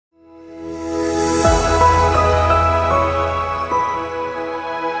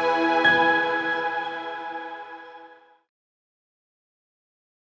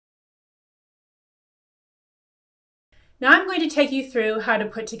Now I'm going to take you through how to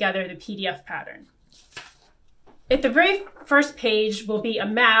put together the PDF pattern. At the very first page will be a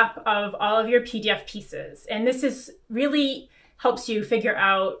map of all of your PDF pieces. And this is really helps you figure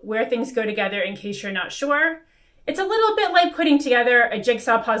out where things go together in case you're not sure. It's a little bit like putting together a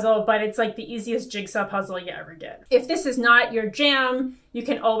jigsaw puzzle, but it's like the easiest jigsaw puzzle you ever did. If this is not your jam, you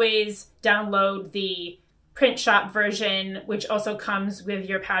can always download the print shop version, which also comes with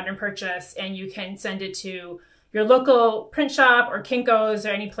your pattern purchase, and you can send it to your local print shop or Kinko's or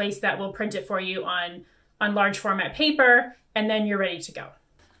any place that will print it for you on large format paper, and then you're ready to go.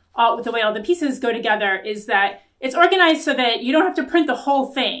 The way all the pieces go together is that it's organized so that you don't have to print the whole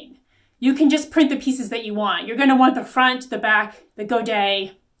thing. You can just print the pieces that you want. You're going to want the front, the back, the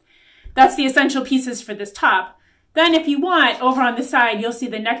godet. That's the essential pieces for this top. Then if you want, over on the side, you'll see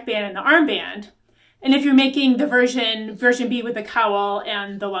the neckband and the armband. And if you're making the version B with the cowl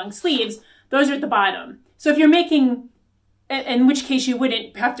and the long sleeves, those are at the bottom. So if you're making, in which case you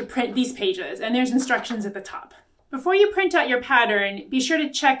wouldn't have to print these pages, and there's instructions at the top. Before you print out your pattern, be sure to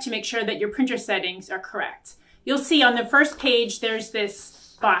check to make sure that your printer settings are correct. You'll see on the first page, there's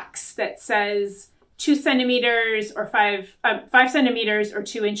this box that says 2 centimeters or 5 centimeters or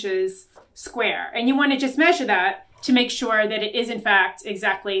 2 inches square. And you want to just measure that to make sure that it is in fact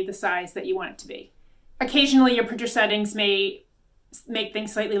exactly the size that you want it to be. Occasionally your printer settings may make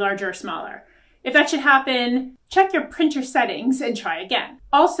things slightly larger or smaller. If that should happen, check your printer settings and try again.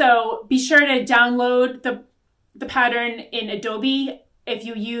 Also, be sure to download the pattern in Adobe. If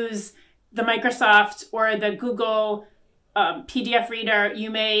you use the Microsoft or the Google PDF reader,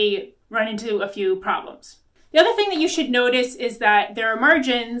 you may run into a few problems. The other thing that you should notice is that there are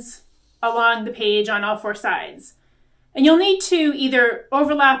margins along the page on all 4 sides. And you'll need to either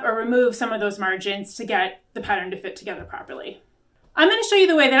overlap or remove some of those margins to get the pattern to fit together properly. I'm going to show you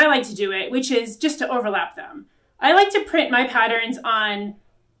the way that I like to do it, which is just to overlap them. I like to print my patterns on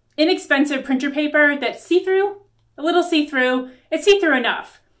inexpensive printer paper that's see-through, a little see-through. It's see-through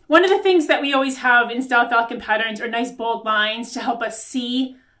enough. One of the things that we always have in Style Falcon patterns are nice bold lines to help us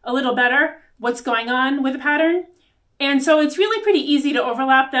see a little better what's going on with the pattern. And so it's really pretty easy to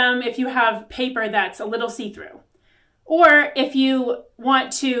overlap them if you have paper that's a little see-through. Or if you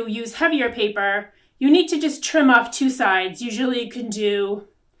want to use heavier paper, you need to just trim off 2 sides. Usually you can do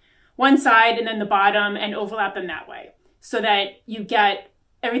one side and then the bottom and overlap them that way so that you get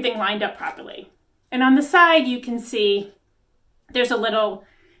everything lined up properly. And on the side, you can see there's a little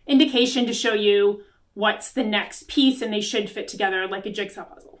indication to show you what's the next piece, and they should fit together like a jigsaw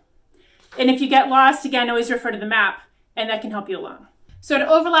puzzle. And if you get lost, again, always refer to the map, and that can help you along. So to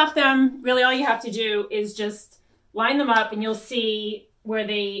overlap them, really all you have to do is just line them up, and you'll see where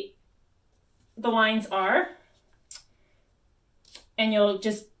the lines are. And you'll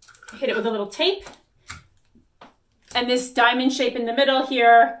just hit it with a little tape. And this diamond shape in the middle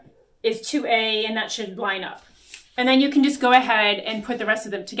here is 2A, and that should line up. And then you can just go ahead and put the rest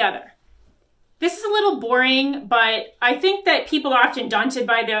of them together. This is a little boring, but I think that people are often daunted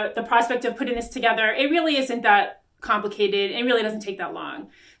by the prospect of putting this together. It really isn't that complicated. It really doesn't take that long.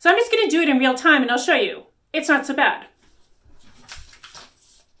 So I'm just going to do it in real time, and I'll show you. It's not so bad.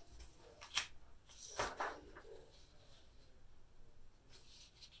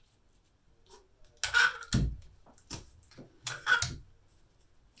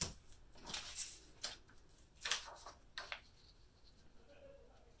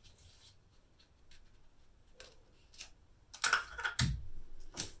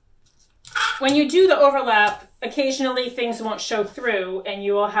 When you do the overlap, occasionally things won't show through and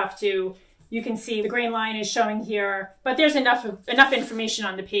you will have to, you can see the green line is showing here, but there's enough information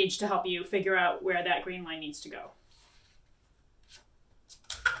on the page to help you figure out where that green line needs to go.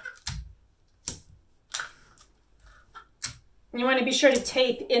 You want to be sure to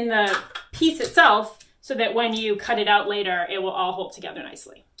tape in the piece itself so that when you cut it out later, it will all hold together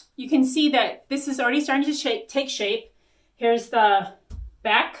nicely. You can see that this is already starting to take shape. Here's the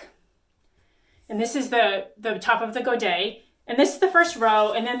back. And this is the top of the godet. And this is the first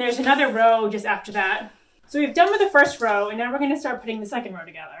row, and then there's another row just after that. So we've done with the first row, and now we're going to start putting the second row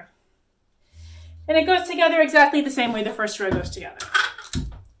together. And it goes together exactly the same way the first row goes together.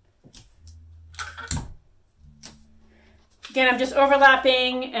 Again, I'm just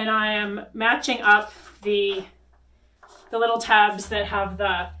overlapping, and I am matching up the little tabs that have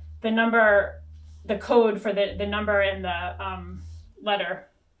the number, the code for the number and the letter.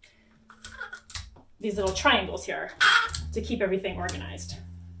 These little triangles here to keep everything organized.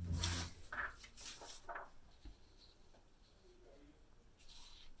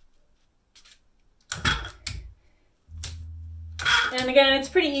 And again, it's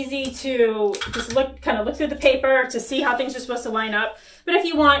pretty easy to just kind of look through the paper to see how things are supposed to line up. But if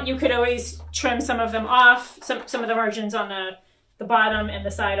you want, you could always trim some of them off, some of the margins on the bottom and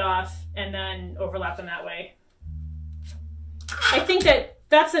the side off, and then overlap them that way. I think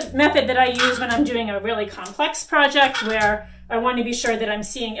that's a method that I use when I'm doing a really complex project where I want to be sure that I'm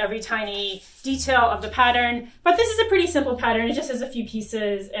seeing every tiny detail of the pattern. But this is a pretty simple pattern. It just has a few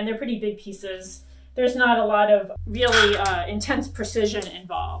pieces, and they're pretty big pieces. There's not a lot of really intense precision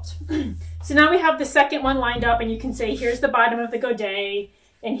involved. So now we have the second one lined up, and you can say, here's the bottom of the godet,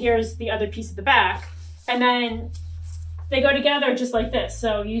 and here's the other piece of the back. And then they go together just like this.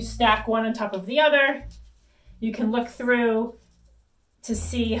 So you stack one on top of the other. You can look through to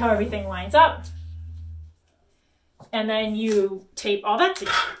see how everything lines up. And then you tape all that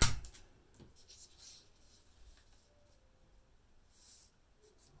together.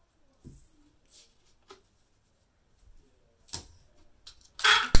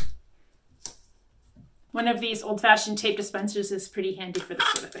 One of these old-fashioned tape dispensers is pretty handy for this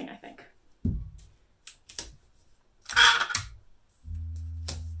sort of thing, I think.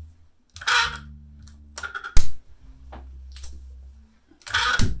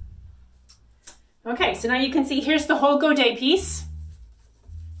 Okay, so now you can see here's the whole godet piece,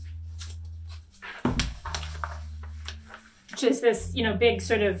 which is this, big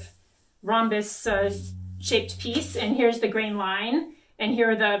sort of rhombus shaped piece. And here's the grain line. And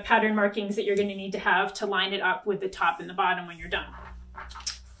here are the pattern markings that you're going to need to have to line it up with the top and the bottom when you're done.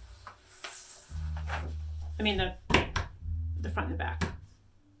 I mean the front and the back.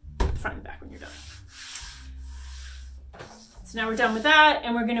 The front and the back when you're done. So now we're done with that,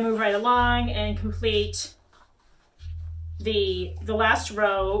 and we're going to move right along and complete the last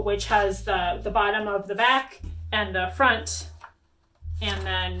row, which has the bottom of the back and the front, and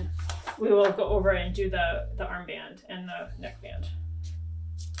then we will go over and do the armband and the neckband.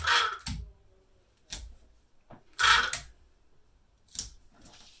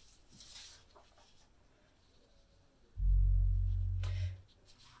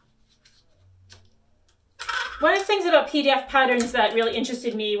 One of the things about PDF patterns that really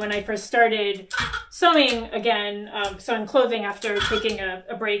interested me when I first started sewing again, sewing clothing after taking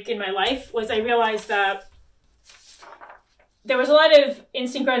a break in my life, was I realized that there was a lot of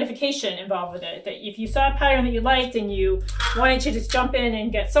instant gratification involved with it. That if you saw a pattern that you liked and you wanted to just jump in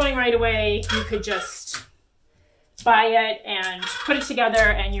and get sewing right away, you could just buy it and put it together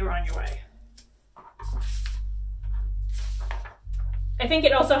and you were on your way. I think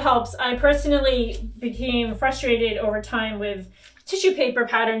it also helps. I personally became frustrated over time with tissue paper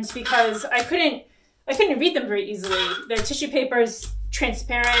patterns because I couldn't read them very easily. The tissue paper is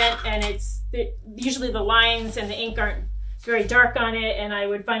transparent, and usually the lines and the ink aren't very dark on it, and I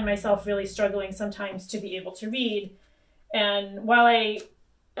would find myself really struggling sometimes to be able to read. And while I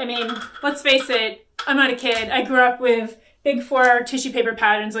mean, let's face it, I'm not a kid. I grew up with big 4 tissue paper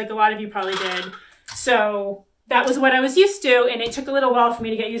patterns like a lot of you probably did. So that was what I was used to, and it took a little while for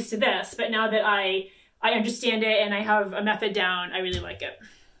me to get used to this. But now that I understand it and I have a method down, I really like it.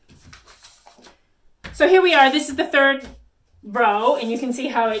 So here we are. This is the third row, and you can see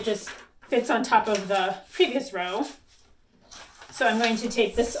how it just fits on top of the previous row. So I'm going to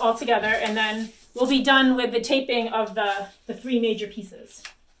tape this all together, and then we'll be done with the taping of the 3 major pieces.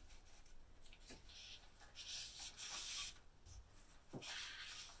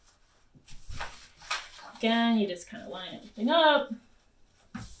 Again, you just kind of line everything up.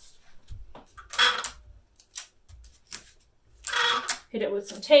 Hit it with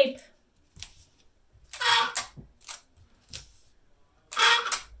some tape.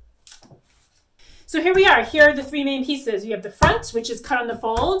 So here we are. Here are the 3 main pieces. We have the front, which is cut on the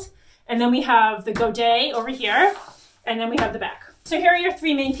fold, and then we have the godet over here, and then we have the back. So here are your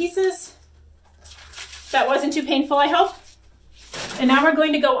 3 main pieces. That wasn't too painful, I hope. And now we're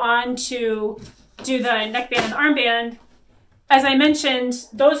going to go on to do the neckband and armband. As I mentioned,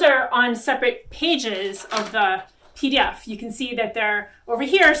 those are on separate pages of the PDF. You can see that they're over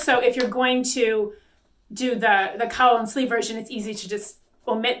here. So if you're going to do the cowl and sleeve version, it's easy to just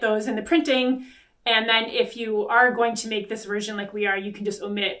omit those in the printing. And then if you are going to make this version like we are, you can just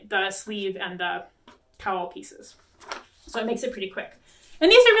omit the sleeve and the cowl pieces. So it makes it pretty quick.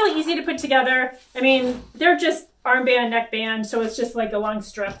 And these are really easy to put together. I mean, they're just armband, neckband, so it's just like a long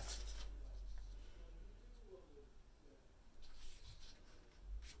strip.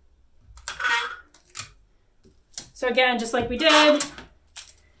 So again, just like we did,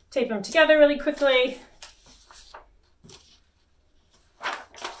 tape them together really quickly.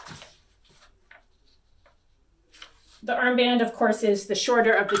 The armband, of course, is the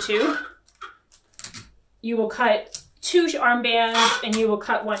shorter of the 2. You will cut 2 armbands and you will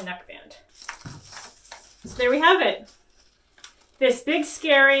cut 1 neckband. So there we have it. This big,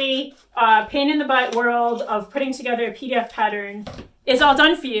 scary, pain in the butt world of putting together a PDF pattern is all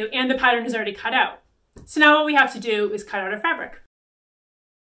done for you, and the pattern is already cut out. So now what we have to do is cut out our fabric.